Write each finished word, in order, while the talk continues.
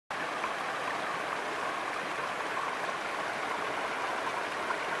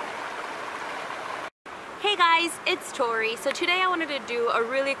Hey guys, it's Tori. So today I wanted to do a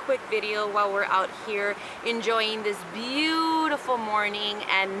really quick video while we're out here enjoying this beautiful morning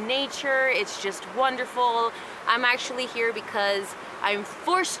and nature. It's just wonderful. I'm actually here because I'm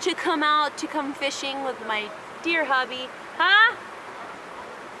forced to come out to come fishing with my dear hubby. Huh?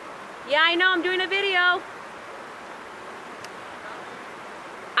 Yeah, I know, I'm doing a video.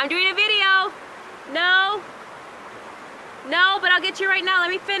 I'm doing a video. No. No, but I'll get you right now. Let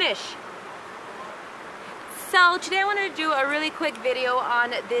me finish. So today I wanted to do a really quick video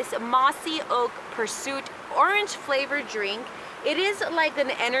on this Mossy Oak Pursuit orange flavored drink. It is like an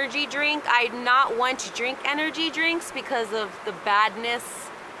energy drink. I do not want to drink energy drinks because of the badness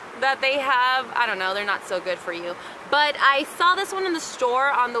that they have. I don't know, they're not so good for you. But I saw this one in the store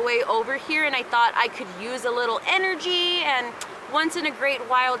on the way over here and I thought I could use a little energy, and once in a great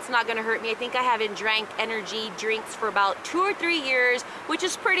while it's not gonna hurt me. I think I haven't drank energy drinks for about 2 or 3 years, which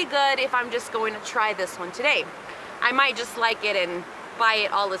is pretty good if I'm just going to try this one today. I might just like it and buy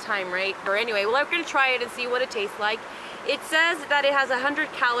it all the time, right? Or anyway, well, I'm gonna try it and see what it tastes like. It says that it has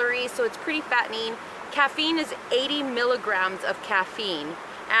 100 calories, so it's pretty fattening. Caffeine is 80 milligrams of caffeine,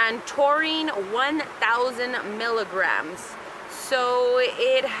 and taurine 1,000 milligrams. So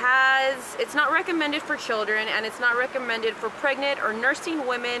it's not recommended for children, and it's not recommended for pregnant or nursing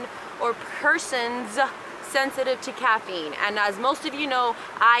women or persons sensitive to caffeine. And as most of you know,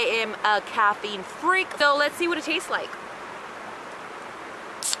 I am a caffeine freak. So let's see what it tastes like.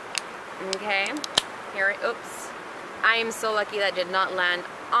 Okay, oops. I am so lucky that did not land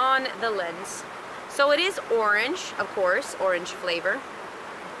on the lens. So it is orange, of course, orange flavor.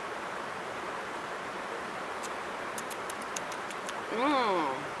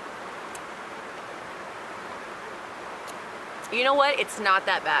 You know what? It's not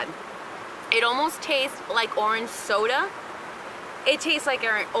that bad. It almost tastes like orange soda. It tastes like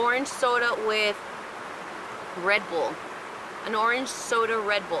an orange soda with Red Bull. An orange soda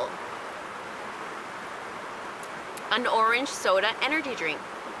Red Bull. An orange soda energy drink.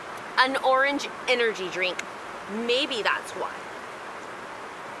 An orange energy drink. Maybe that's why.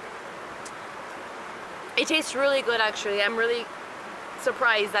 It tastes really good, actually. I'm really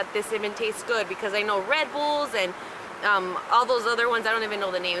surprised that this even tastes good, because I know Red Bulls and all those other ones, I don't even know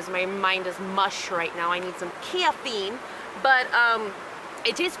the names. My mind is mush right now. I need some caffeine. But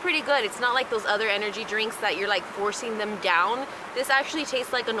it tastes pretty good. It's not like those other energy drinks that you're like forcing them down. This actually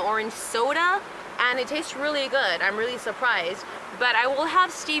tastes like an orange soda, and it tastes really good. I'm really surprised. But I will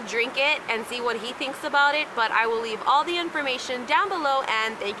have Steve drink it and see what he thinks about it. But I will leave all the information down below,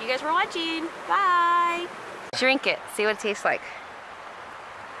 and thank you guys for watching. Bye. Drink it. See what it tastes like.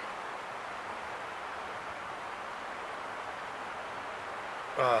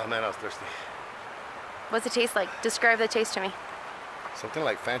 Oh man, I was thirsty. What's it taste like? Describe the taste to me. Something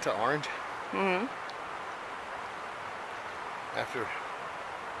like Fanta orange. I'm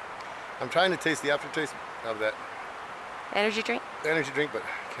trying to taste the aftertaste of that energy drink, but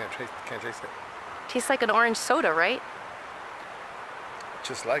can't taste it. Tastes like an orange soda, right?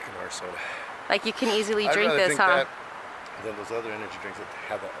 Just like an orange soda. Like you can easily drink I'd rather this, drink huh? that than those other energy drinks that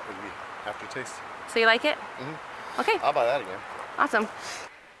have that ugly aftertaste. So you like it? Okay. I'll buy that again. Awesome.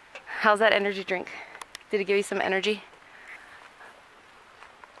 How's that energy drink? Did it give you some energy?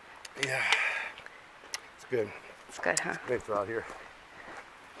 Yeah. It's good. It's good, huh? It's great for out here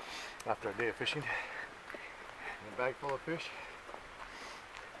after a day of fishing. And a bag full of fish.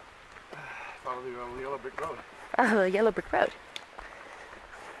 Follow the yellow brick road. Oh, the yellow brick road.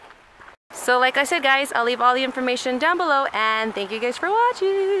 So like I said, guys, I'll leave all the information down below, and thank you guys for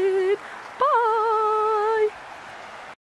watching.